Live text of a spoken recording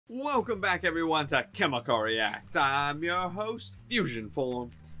Welcome back everyone to Chemical React. I'm your host, Fusion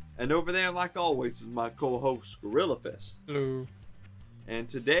Form. And over there, like always, is my co-host, Gorilla Fist. Hello. And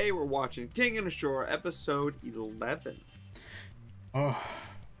today we're watching Kengan Ashura episode 11. Oh,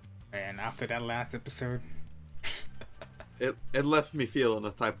 man, after that last episode. It left me feeling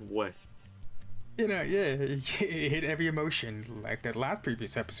a type of way. You know, yeah, it hit every emotion. Like that last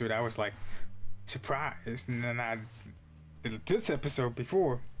previous episode, I was like surprised. And then I did this episode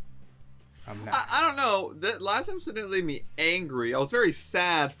before. I'm not. I don't know. That last episode didn't leave me angry. I was very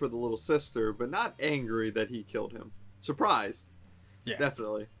sad for the little sister, but not angry that he killed him. Surprised. Yeah.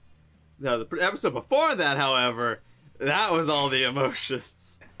 Definitely. No, the episode before that, however, that was all the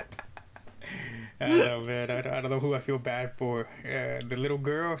emotions. I don't know, man. I don't know who I feel bad for. The little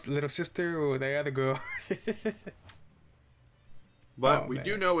girl, the little sister, or the other girl. But we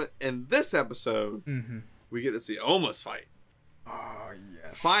do know in this episode, Mm-hmm. we get to see Ohma's fight. Oh,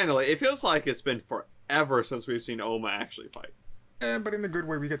 yes. Finally. It feels like it's been forever since we've seen Ohma actually fight. But in a good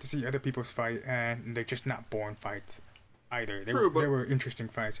way, we get to see other people's fight, and they're just not born fights either. They True, they were interesting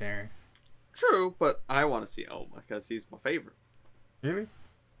fights, Aaron. True, but I want to see Ohma because he's my favorite. Really?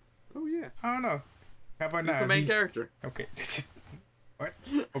 Oh, yeah. I don't know. How about He's now? the main character. Okay. What?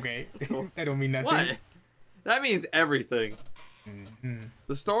 Okay. That don't mean nothing. What? That means everything. Mm-hmm.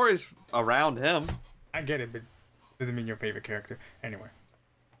 The story's around him. I get it, but doesn't mean your favorite character. Anyway.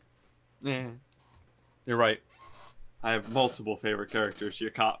 Yeah. You're right. I have multiple favorite characters. You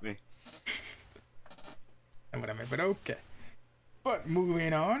caught me. That's what I meant, but okay. But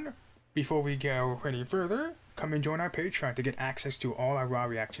moving on, before we go any further, come and join our Patreon to get access to all our raw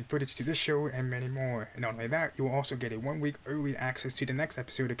reaction footage to this show and many more. And not only that, you will also get a 1 week early access to the next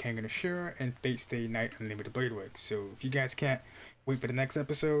episode of Kengan Ashura and Fate Stay Night Unlimited Blade Work. So if you guys can't wait for the next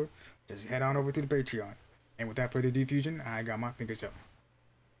episode, just head on over to the Patreon. And without further ado, Fusion, I got my fingers up.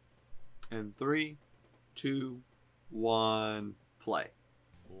 And 3, 2, 1, play.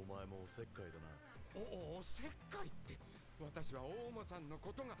 おおせっかいって私は大間さんの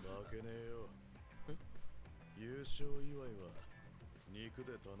ことが負けねえよ優勝祝いは肉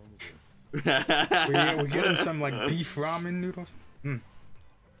で頼むぜ we get him some like beef ramen noodles.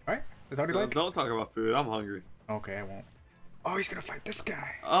 Alright? That's all he like? Don't talk about food. I'm hungry. Okay, I won't. Oh, he's gonna fight this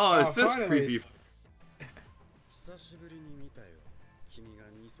guy. Oh, it's this finally. creepy. 久しぶりに見たよ君が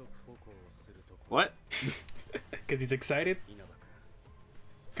二足歩行をするとこ What? Because he's excited? 稲葉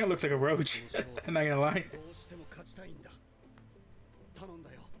Kind of looks like a roach. I'm not gonna lie. 君どうしても勝ちたいんだ頼ん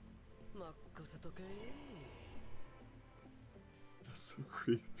だよ任せとけ That's so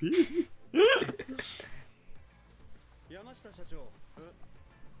creepy. 山下社長あ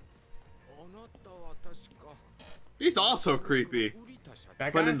なたは確か He's also creepy,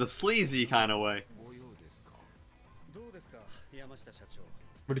 That but guy? in the sleazy kind of way. ご用ですかどうですか山下社長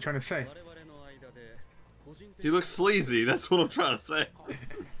What are you trying to say? 我々の間で個人的 He looks sleazy. That's what I'm trying to say.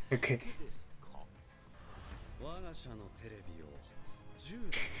 Okay. ですか我が社のテレビを10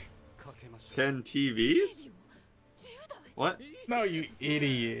台かけましょう 10 TVs? What? No, you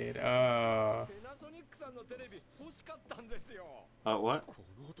idiot. ペナソニックさんのテレビ欲しかったんですよ What? こ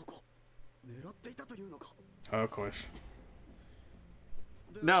の男狙っていたというのか Of course.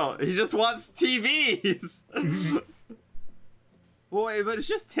 No, he just wants TVs. Wait, but it's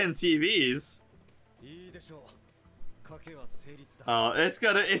just 10 TVs. いいでしょう賭けは成立だ Oh,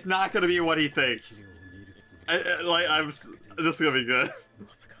 it's not gonna be what he thinks. 君を見るつもり This is gonna be good.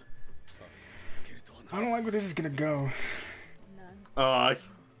 まさか負けるとは I don't like where this is gonna go. Oh, い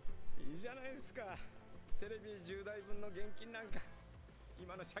いじゃないですかテレビ10台分の現金なんか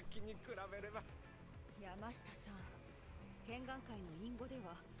今の借金に比べれば山下さん、剣眼界の隠語で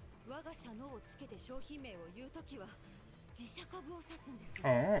は我が社のをつけて商品名を言うときは自社株を指すんですよ。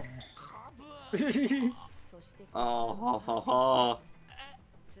 Oh. そして oh.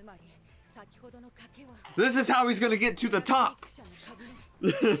 つまり先ほどの賭けは This is how he's gonna get to the top. 社の株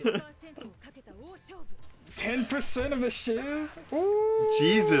の 10% をかけた大勝負。 10% of the shares? Ooh.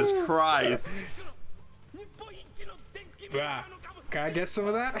 Jesus Christ. 日本一の電気 Bruh. Can I get some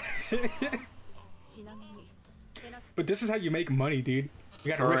of that? ちなみにペナス But this is how you make money, dude.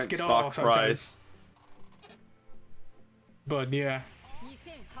 You gotta Current risk it all stock sometimes. price. $2800 But yeah.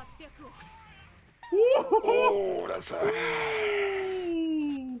 億です。 Oh, that's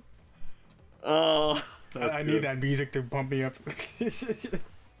Oh, that's I good. need that music to pump me up.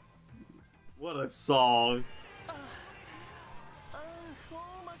 What a song.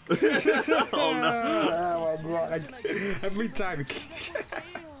 Oh Oh my god. Every time.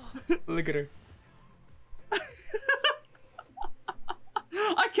 Look at her.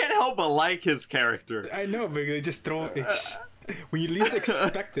 I can't help but like his character. I know, but they just throw it. When you least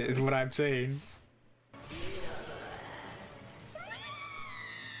expect it is what I'm saying.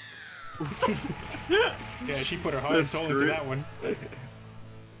 Yeah, she put her heart and soul into that one.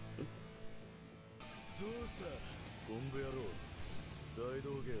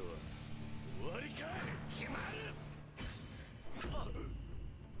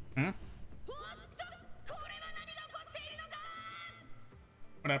 Hmm?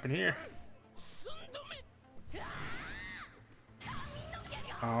 What happened here?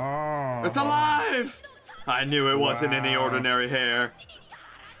 Oh. It's alive! I knew it wasn't any ordinary hair.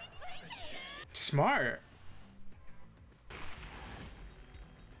 Smart.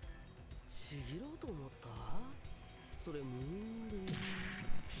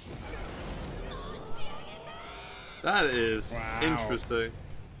 That is interesting.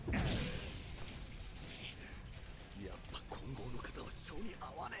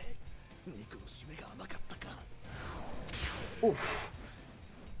 Oof.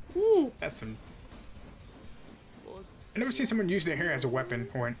 Ooh, that's some. I've never seen someone use their hair as a weapon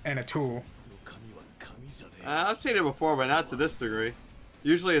or and a tool. I've seen it before, but not to this degree.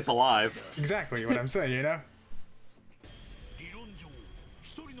 Usually it's alive. Exactly what I'm saying, you know?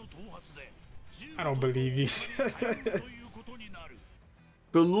 I don't believe you.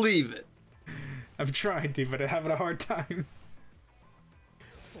 Believe it. I'm trying to, but I'm having a hard time.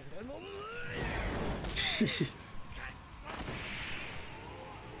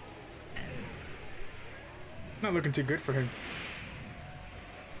 Not looking too good for him.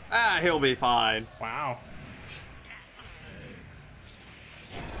 Ah, he'll be fine. Wow.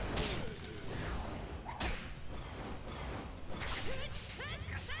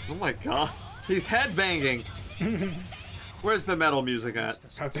 Oh my god. He's headbanging. Where's the metal music at?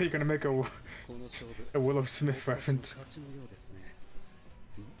 I thought you were gonna make a Willow Smith reference.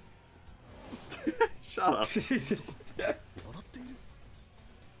 Shut up.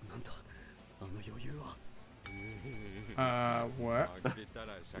 What?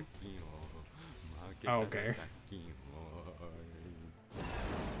 Oh, okay.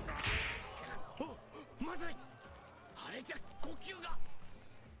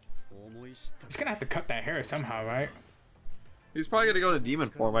 He's gonna have to cut that hair somehow, right? He's probably gonna go to demon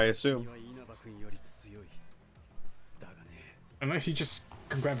form, I assume. Unless he just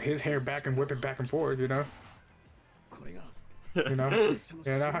can grab his hair back and whip it back and forth, you know? You know? You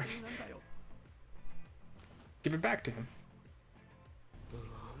know? Give it back to him.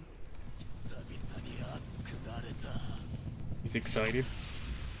 He's excited.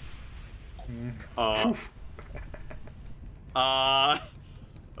 Oh.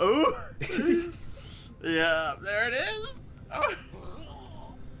 Yeah, there it is. Oh.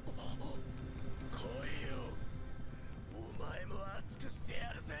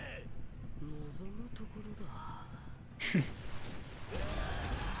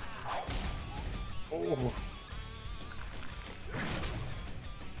 Oh.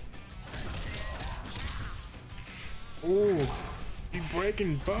 Ooh, you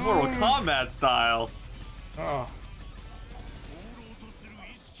breaking bones. Mortal Kombat style. Oh.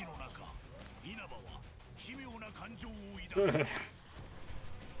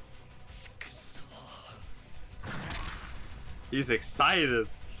 He's excited.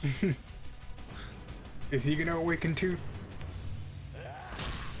 Is he gonna awaken too?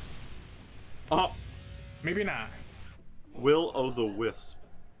 Oh, maybe not. Will o' the Wisp.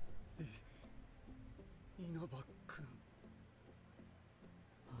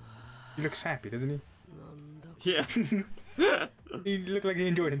 He looks happy, doesn't he? Yeah. He looked like he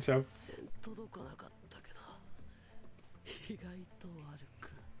enjoyed himself.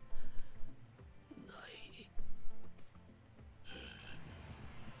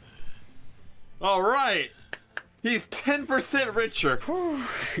 All right. He's 10% richer. Whew.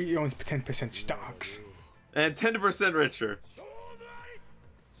 He owns 10% stocks. And 10% richer.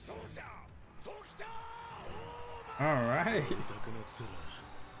 All right.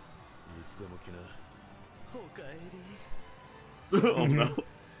 Oh no.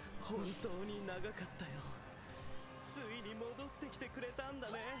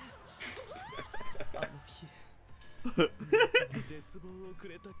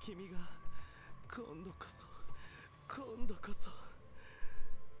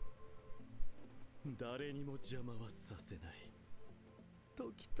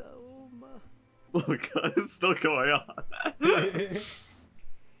 Oh god, it's still going on.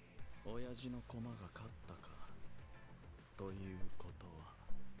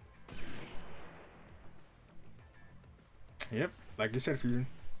 Yep, like you said, Fusion.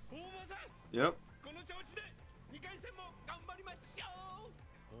 Yep.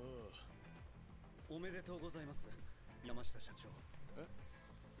 山下社長。え？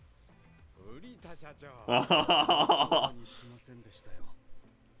瓜田社長。にしませんでしたよ。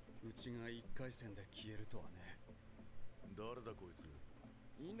うちが1回戦で消えるとはね。誰だこいつ。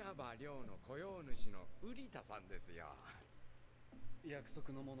稲葉寮の雇用主の瓜田さんですよ。約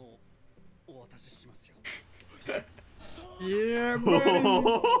束のものをお渡ししますよ。Yeah, buddy.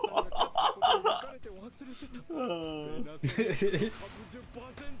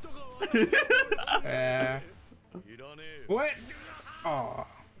 What? Oh.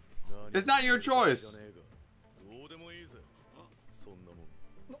 It's not your choice.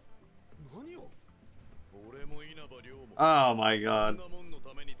 Oh my god.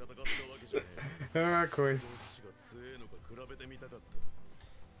 Of course.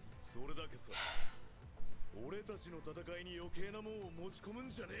 俺たちの戦いに余計なもんを持ち込むん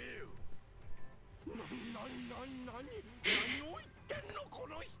じゃねえよ。何を言ってんのこ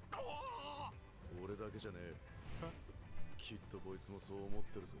の人は。俺だけじゃねえ。きっとこいつもそう思っ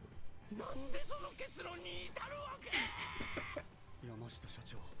てるぞ。なんでその結論に至るわけ。山下社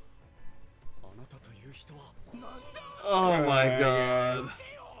長、あなたという人はなんだ。Oh my god.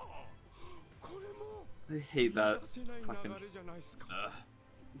 これも I hate that fucking.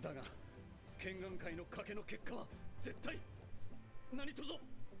 だが剣眼界の賭けの結果は絶対何とぞ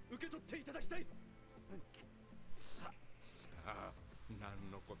受け取っていただきたい。さあ、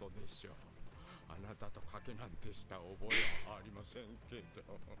何のことでしょう。あなたと賭けなんてした覚えはありませんけ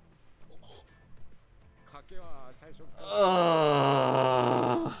ど。賭けは最初から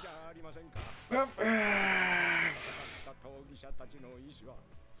じゃありませんか。闘技者たちの意志は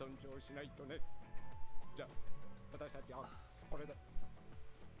尊重しないとね。じゃあ私たちはこれで。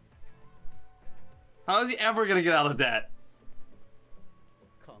How is he ever gonna get out of debt?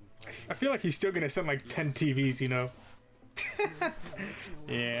 I feel like he's still gonna sell like 10 TVs, you know?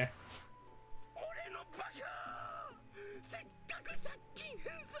 Yeah.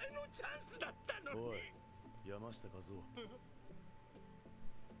 おい、山下和夫。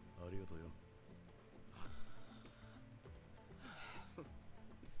ありがとうよ。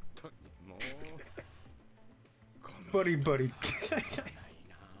Buddy.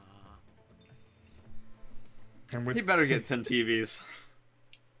 He better get 10 TVs.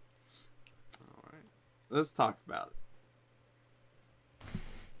 Alright. Let's talk about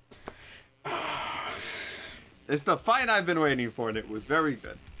it. It's the fight I've been waiting for, and it was very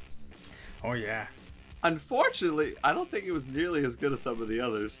good. Oh, yeah. Unfortunately, I don't think it was nearly as good as some of the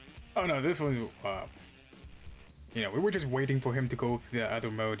others. Oh, no, this one, you know, we were just waiting for him to go to the other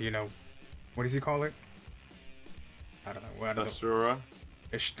mode, you know. What does he call it? I don't know. Ashura?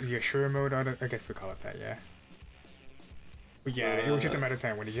 The Ashura mode, I guess we call it that, yeah. But yeah, it was just a matter of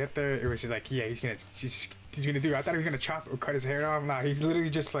time. When he get there, it was just like, yeah, he's gonna do it. I thought he was gonna chop or cut his hair off. Nah, he literally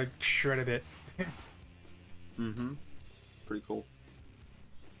just like shredded it. Mm-hmm. Pretty cool.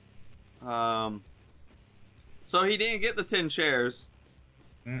 So he didn't get the 10 shares.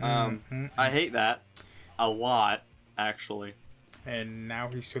 I hate that a lot, actually. And now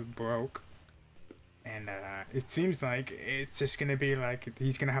he's still broke. And it seems like it's just gonna be like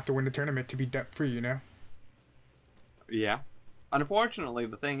he's gonna have to win the tournament to be debt free, you know? Yeah. Unfortunately,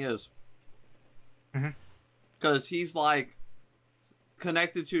 the thing is, because he's like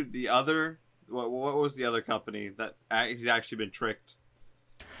connected to the other. What was the other company that he's actually been tricked?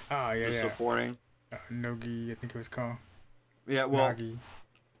 Oh yeah, supporting. Nogi, I think it was called. Yeah, well. Nagi.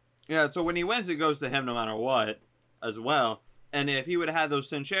 Yeah, so when he wins, it goes to him no matter what, as well. And if he would have had those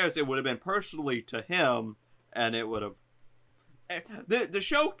 10 shares, it would have been personally to him, and it would have. The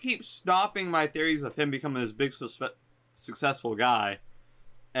show keeps stopping my theories of him becoming this big successful guy,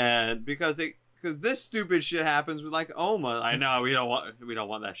 and because this stupid shit happens with like Ohma. I know we don't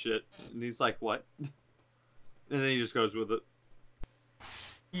want that shit, and he's like, what? And then he just goes with it.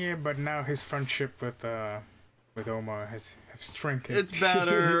 Yeah, but now his friendship with Ohma has strengthened. It's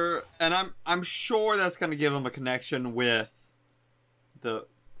better, and I'm sure that's gonna give him a connection with the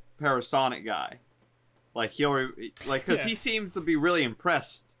Parasonic guy. Like because he seems to be really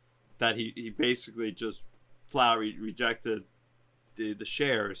impressed that he basically just flat rejected the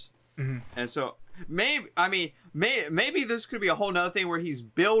shares, and so maybe this could be a whole nother thing where he's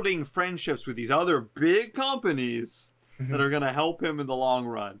building friendships with these other big companies that are gonna help him in the long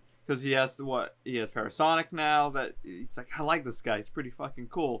run. Because he has Parasonic now. That it's like, I like this guy. He's pretty fucking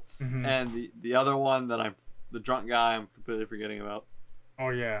cool. And the other one that the drunk guy I'm completely forgetting about. Oh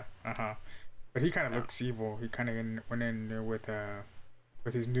yeah, But he kind of looks evil. He kind of went in there with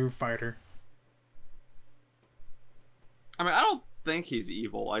his new fighter. I mean, I don't think he's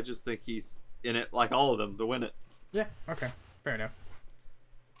evil. I just think he's in it like all of them to win it. Yeah. Okay. Fair enough.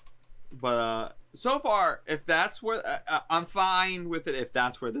 But so far, if that's where I'm fine with it, if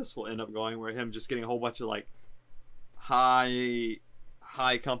that's where this will end up going, where him just getting a whole bunch of like high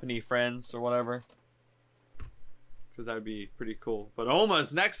company friends or whatever, because that would be pretty cool. But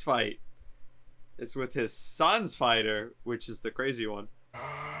Ohma's next fight, it's with his son's fighter, which is the crazy one.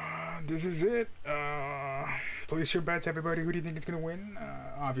 This is it. Place your bets, everybody. Who do you think is gonna win?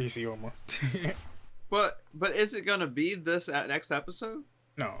 Obviously Ohma. But is it gonna be this next episode?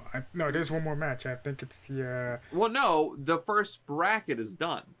 No, there's one more match. I think it's the. Well, no, the first bracket is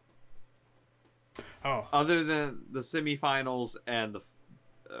done. Oh. Other than the semifinals and the,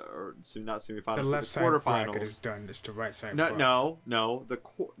 or not semifinals, The left the side quarterfinals bracket is done. It's the right side. No,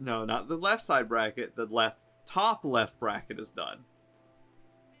 not the left side bracket. The top left bracket is done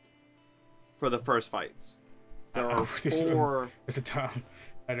for the first fights. There are 4. It's a time.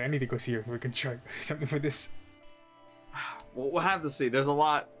 I need to go see if we can try something for this. We'll have to see. There's a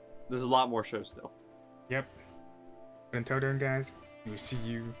lot more shows still. Yep. But until then, guys, we'll see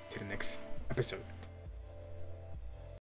you to the next episode.